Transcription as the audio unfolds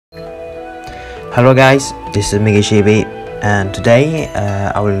Hello guys, this is MikuChibi, and today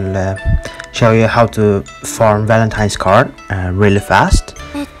I will show you how to farm Valentine's card really fast.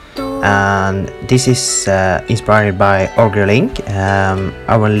 And this is inspired by Link.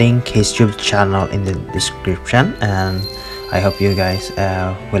 I will link his YouTube channel in the description, and I hope you guys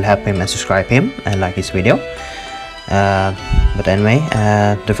will help him and subscribe him and like his video. But anyway,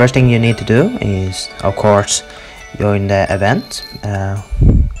 the first thing you need to do is, of course, join the event.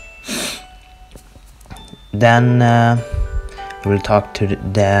 Then we'll talk to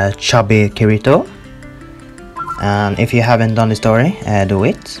the chubby Kirito, and if you haven't done the story, do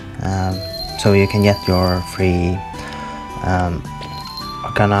it, so you can get your free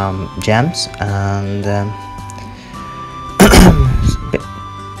Arcana gems. And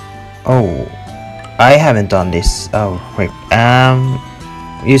oh, I haven't done this. Oh wait,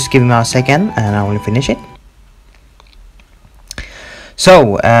 just give me a second and I will finish it.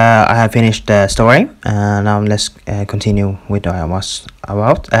 So I have finished the story, and now let's continue with what I was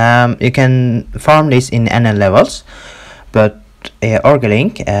about. You can farm this in any levels, but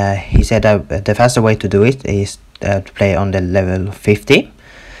Link, he said that the faster way to do it is to play on the level 50.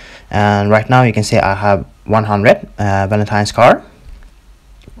 And right now you can see I have 100 Valentine's card,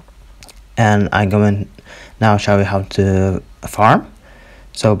 and I'm going now show you how to farm.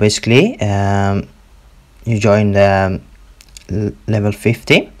 So basically, you join the level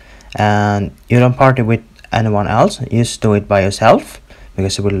 50, and you don't party with anyone else, you just do it by yourself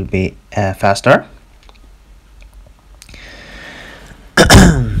because it will be faster.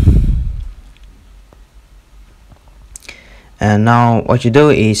 And now what you do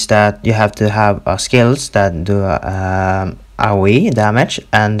is that you have to have skills that do AoE damage,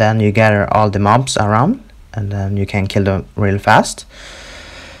 and then you gather all the mobs around, and then you can kill them real fast.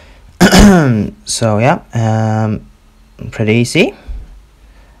 So yeah, pretty easy.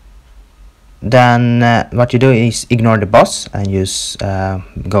 Then what you do is ignore the boss and just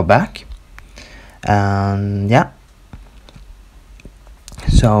go back, and yeah.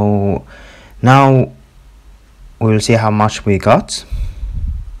 So now we'll see how much we got.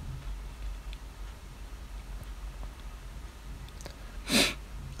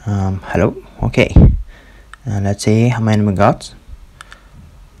 Hello, okay, and let's see how many we got.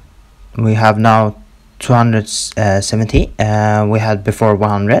 We have now 270. We had before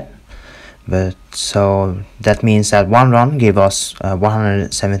 100, but so that means that one run gave us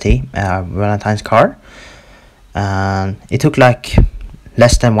 170 Valentine's card, and it took like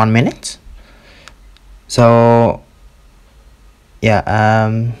less than 1 minute. So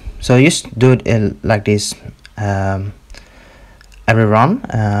yeah, so you just do it like this every run.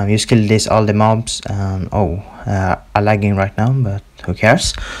 You kill this all the mobs, and oh, I'm lagging right now, but who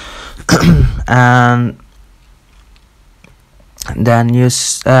cares. And then you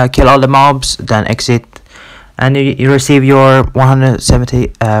kill all the mobs, then exit, and you receive your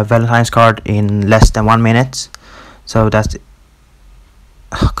 170 Valentine's card in less than 1 minute. So that's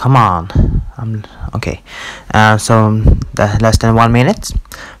come on, okay. So that's less than 1 minute,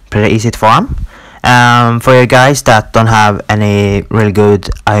 pretty easy to farm. For you guys that don't have any really good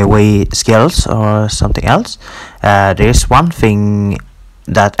AoE skills or something else, there's one thing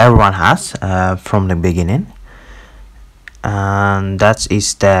that everyone has from the beginning, and that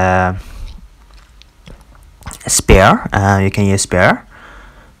is the spear. You can use spear.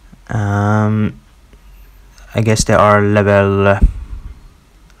 I guess they are level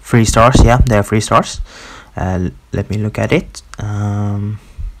 3 stars. Yeah, they are 3 stars. Let me look at it.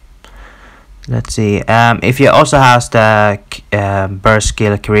 Let's see. If you also has the burst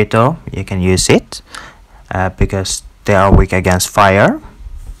skill Kirito, you can use it because they are weak against fire.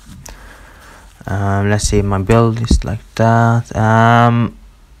 Let's see, my build is like that. I'm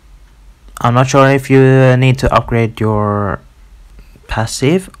not sure if you need to upgrade your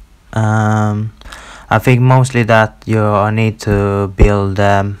passive. I think mostly that you need to build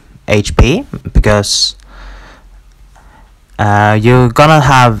HP, because you're gonna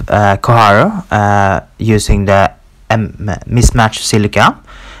have Koharu using the mismatch silica.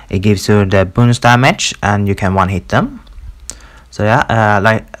 It gives you the bonus damage, and you can one hit them. So yeah,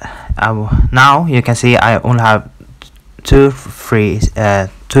 like now you can see I only have two three star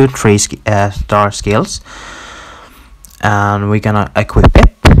skills, and we're gonna equip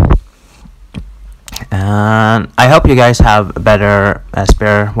it. And I hope you guys have a better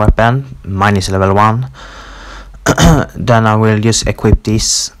spare weapon. Mine is level 1. Then I will just equip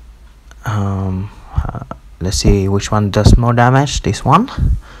this. Let's see which one does more damage. This one.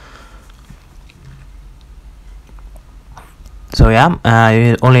 So yeah,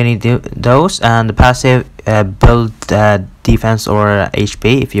 you only need those, and the passive build defense or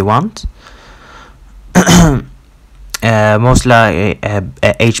HP if you want. most like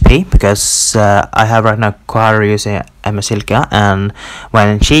HP, because I have right now Koharu using Silka, and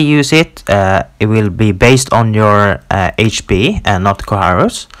when she use it, it will be based on your HP and not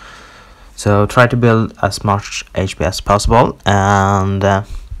Koharu's. So try to build as much HP as possible, and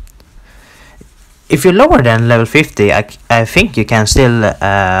if you're lower than level 50, I think you can still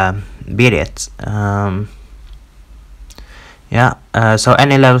beat it. Yeah, so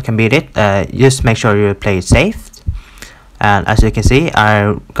any level can beat it. Just make sure you play it safe. And as you can see,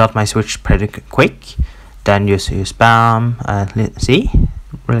 I got my switch pretty quick. Then you spam, see,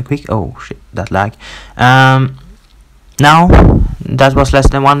 really quick. Oh shit, that lag. Now that was less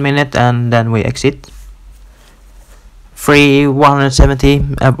than 1 minute, and then we exit. Free 170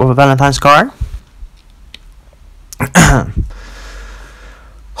 Valentine's card.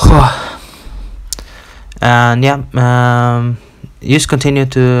 And yeah, just continue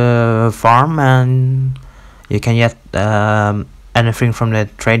to farm, and you can get anything from the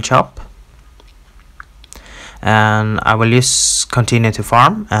trade shop. And I will just continue to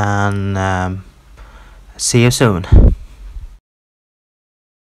farm, and see you soon.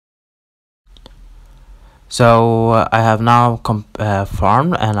 So I have now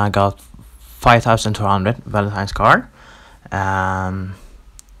farmed, and I got 5,200 Valentine's card.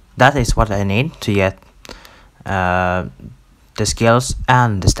 That is what I need to get the skills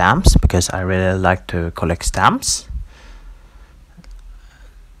and the stamps, because I really like to collect stamps.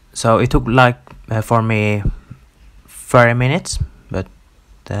 So it took like for me 30 minutes, but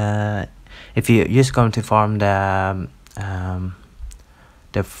if you just going to farm the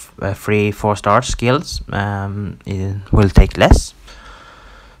free 4-star skills, it will take less.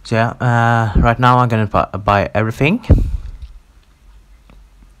 So yeah, right now I'm gonna buy everything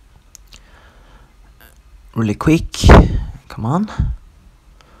really quick. Come on.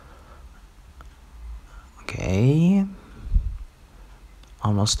 Okay,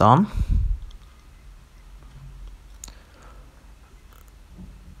 almost done.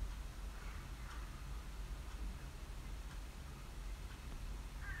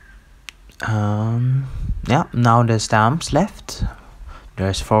 Yeah, now the stamps left.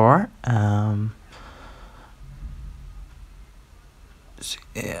 There's 4. So,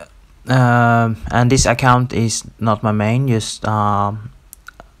 yeah. And this account is not my main, just my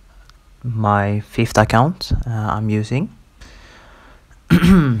 5th account I'm using.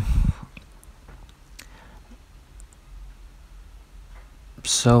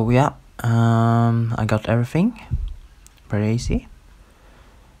 So yeah, I got everything pretty easy,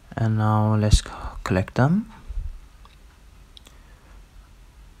 and now let's collect them.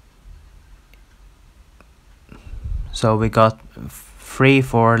 So we got free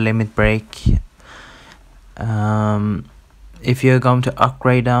for limit break. If you're going to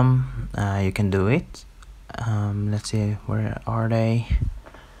upgrade them, you can do it. Let's see, where are they?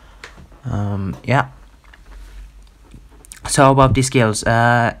 Yeah. So about the skills,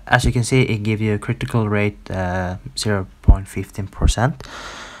 as you can see, it gives you a critical rate 0.15%.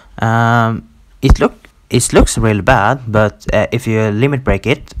 It looks really bad, but if you limit break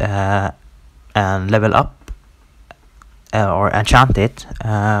it and level up or enchant it,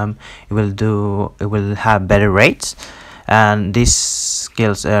 it will have better rates. And these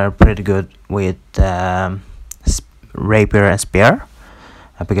skills are pretty good with rapier and spear,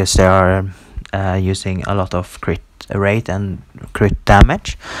 because they are using a lot of crit rate and crit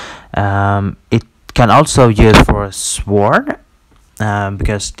damage. It can also use for a sword,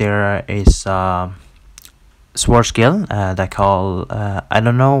 because there is a sword skill that call I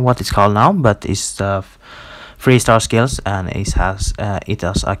don't know what it's called now, but it's 3-star skills, and it has a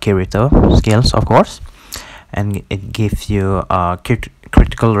Kirito skills, of course, and it gives you a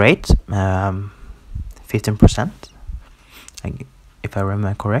critical rate 15%, if I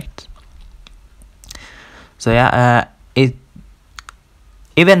remember correct. So yeah,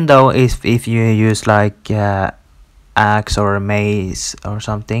 even though if you use like axe or a mace or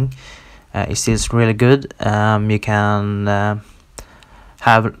something, it still really good. You can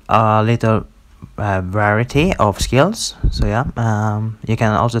have a little variety of skills. So yeah, you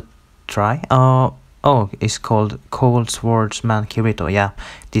can also try. Oh, it's called Cold Swordsman Kirito. Yeah,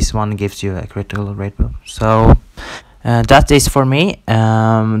 this one gives you a critical rate. So that is for me.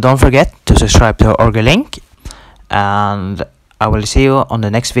 Don't forget to subscribe to Orgelink, and I will see you on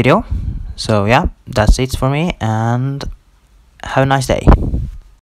the next video. So yeah, that's it for me, and have a nice day.